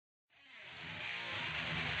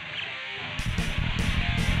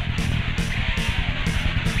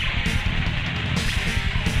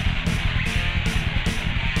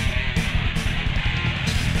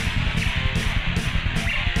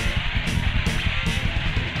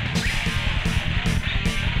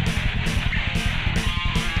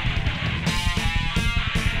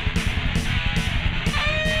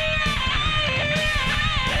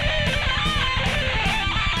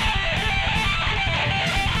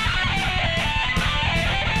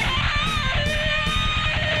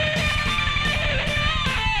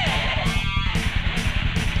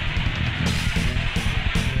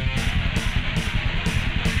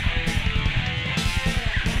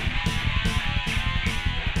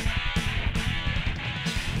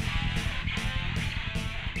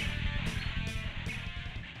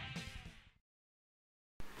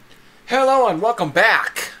Hello and welcome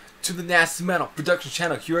back to the Nasty Metal production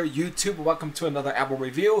channel here at YouTube. Welcome to another album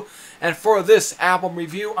review. And for this album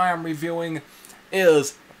review I am reviewing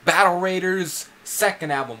is Battle Raider's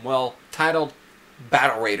second album, well, titled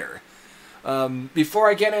Battle Raider. Before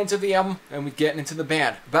I get into the album and we get into the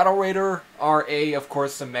band, Battle Raider are of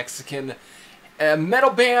course, a Mexican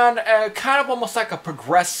metal band, kind of almost like a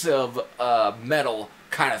progressive metal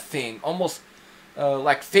kind of thing, almost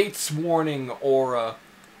like Fate's Warning or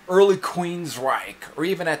early Queensryche, or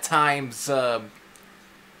even at times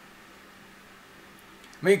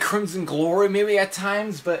maybe Crimson Glory, maybe at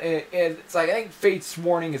times, but it's like, I think Fate's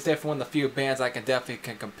Warning is definitely one of the few bands I can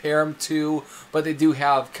compare them to, but they do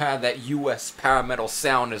have kind of that US power metal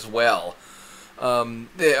sound as well.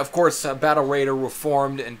 Of course, Battle Raider were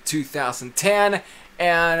formed in 2010,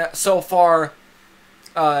 and so far,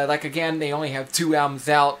 like again, they only have 2 albums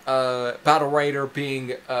out, Battle Raider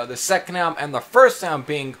being the second album, and the first album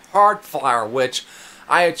being Hardfire, which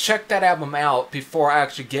I had checked that album out before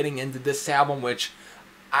actually getting into this album, which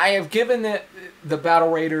I have given the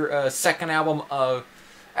Battle Raider second album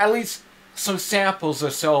at least some samples or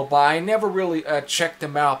so, but I never really checked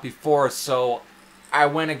them out before, so I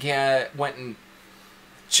went and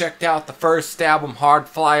checked out the first album,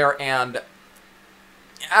 Hardfire, and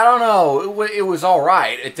I don't know, it was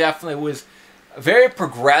alright. It definitely was very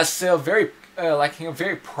progressive, very,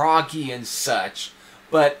 very proggy and such.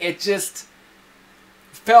 But it just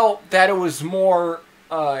felt that it was more,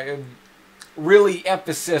 really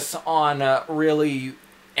emphasis on, really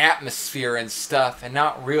atmosphere and stuff, and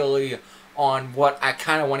not really on what I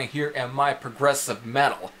kind of want to hear in my progressive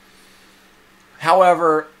metal.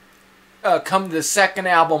 However, come to the second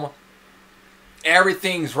album,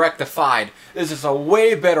 everything's rectified. This is a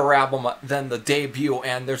way better album than the debut,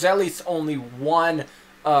 and there's at least only one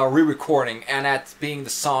re-recording, and that's being the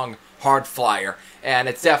song Hardfire, and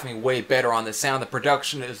it's definitely way better on the sound. The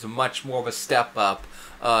production is much more of a step up.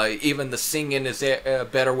 Even the singing is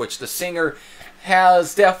better, which the singer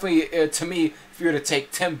has definitely, to me, if you were to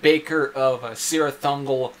take Tim Baker of Sarah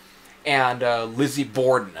Thungle and Lizzie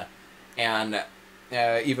Borden and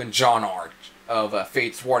even John Arch of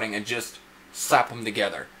Fate's Warning and just slap them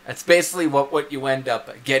together. That's basically what you end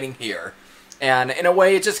up getting here. And in a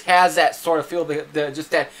way, it just has that sort of feel,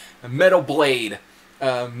 just that metal blade,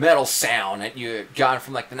 metal sound that you got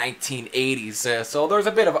from like the 1980s. So there's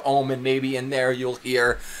a bit of Omen maybe in there. You'll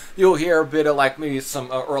hear a bit of like maybe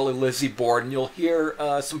some early Lizzie Borden. You'll hear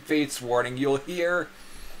some Fate's Warning. You'll hear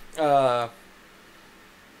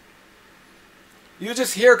you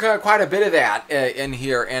just hear quite a bit of that in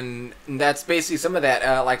here, and that's basically some of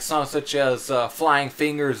that, like songs such as Flying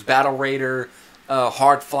Fingers, Battle Raider,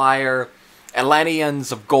 Hardfire,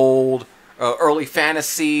 Atlanteans of Gold, Early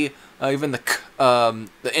Fantasy, even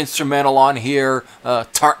the instrumental on here,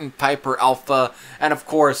 Tartan Piper Alpha, and of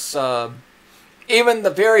course, even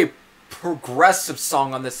the very progressive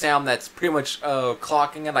song on this album that's pretty much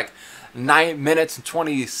clocking in like 9 minutes and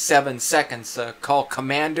 27 seconds, called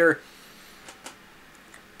Commander.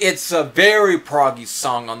 It's a very proggy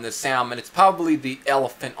song on this album, and it's probably the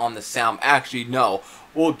elephant on this album. Actually, no.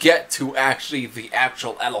 We'll get to actually the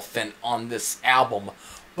actual elephant on this album.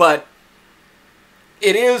 But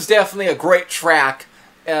it is definitely a great track.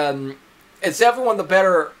 It's definitely one of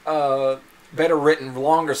the better written,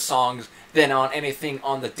 longer songs than on anything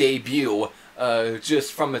on the debut.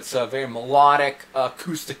 Just from its very melodic,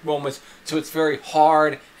 acoustic moments to its very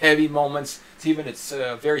hard, heavy moments, to even its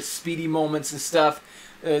very speedy moments and stuff.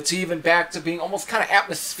 To even back to being almost kind of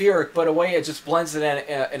atmospheric, but a way it just blends it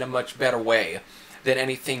in a much better way than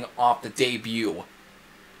anything off the debut.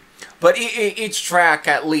 But each track,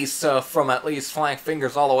 at least from at least Flying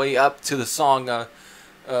Fingers all the way up to the song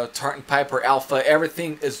Tartan Piper Alpha,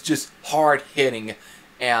 everything is just hard hitting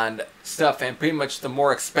and stuff, and pretty much the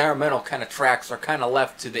more experimental kind of tracks are kind of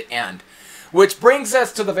left to the end. Which brings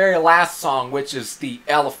us to the very last song, which is the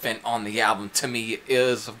elephant on the album. To me,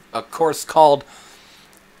 is of course called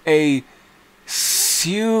a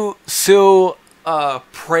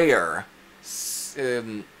prayer.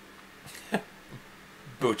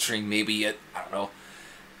 Butchering maybe it, I don't know.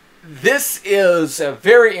 This is a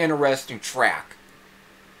very interesting track.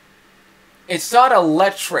 It's not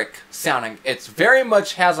electric sounding. It's very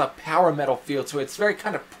much has a power metal feel to it. It's very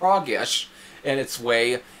kind of prog-ish in its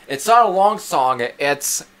way. It's not a long song.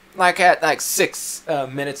 It's like at like 6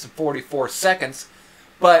 minutes and 44 seconds,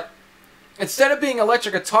 but instead of being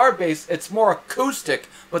electric guitar based, it's more acoustic,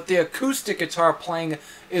 but the acoustic guitar playing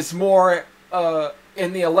is more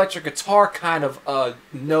in the electric guitar kind of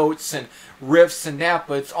notes and riffs and that,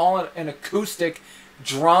 but it's all in acoustic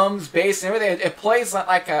drums, bass, and everything. It plays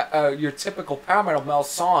like your typical power metal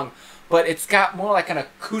song, but it's got more like an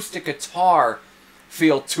acoustic guitar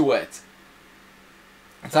feel to it.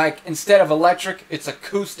 It's like instead of electric, it's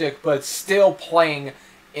acoustic, but still playing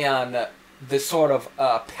in this sort of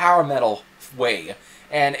power metal way.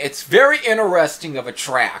 And it's very interesting of a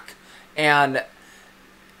track. And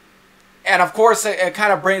of course, it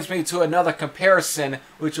kind of brings me to another comparison,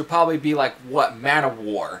 which would probably be like, what,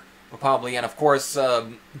 Man-O-War. Probably, and of course,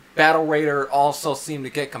 Battle Raider also seemed to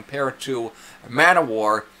get compared to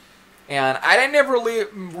Man-O-War. And I never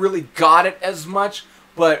really got it as much,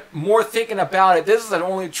 but more thinking about it, this is the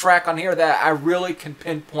only track on here that I really can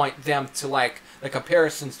pinpoint them to, like, the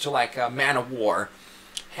comparisons to, like, Man-O-War.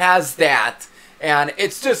 Has that, and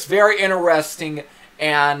it's just very interesting,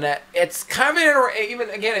 and it's kind of, even,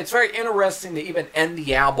 again, it's very interesting to even end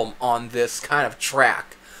the album on this kind of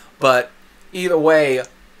track. But either way,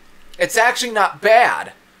 it's actually not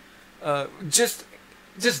bad. Just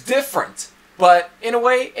different. But in a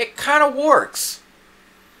way, it kind of works.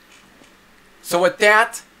 So with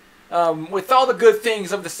that, with all the good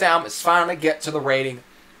things of the sound, let's finally get to the rating.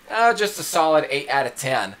 Just a solid 8 out of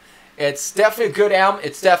 10. It's definitely a good album.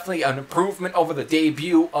 It's definitely an improvement over the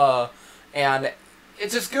debut. And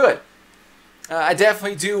it's just good. I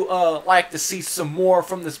definitely do like to see some more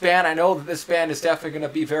from this band. I know that this band is definitely going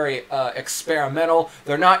to be very experimental.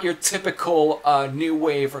 They're not your typical new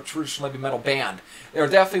wave or traditional heavy metal band. They're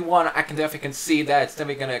definitely one I can definitely see that it's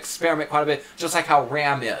definitely going to experiment quite a bit, just like how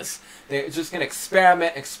Ram is. They're just going to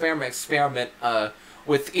experiment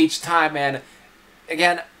with each time. And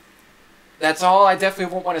again, that's all I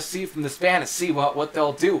definitely want to see from this band, and see what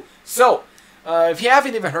they'll do. So, if you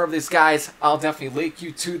haven't even heard of these guys, I'll definitely link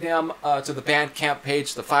you to them, to the Bandcamp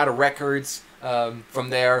page, the Fighter Records, from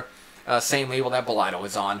there, same label that Bolito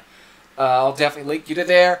is on. I'll definitely link you to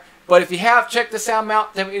there. But if you have checked this album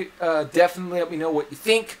out, definitely let me know what you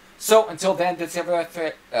think. So, until then, that's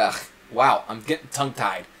everything. Wow, I'm getting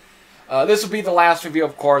tongue-tied. This will be the last review,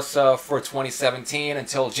 of course, for 2017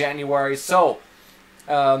 until January. So,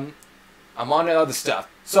 I'm on to other stuff.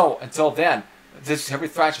 So, until then, this is Heavy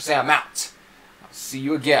Thrasher saying I'm out. See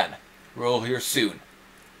you again real here soon.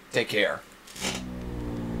 Take care.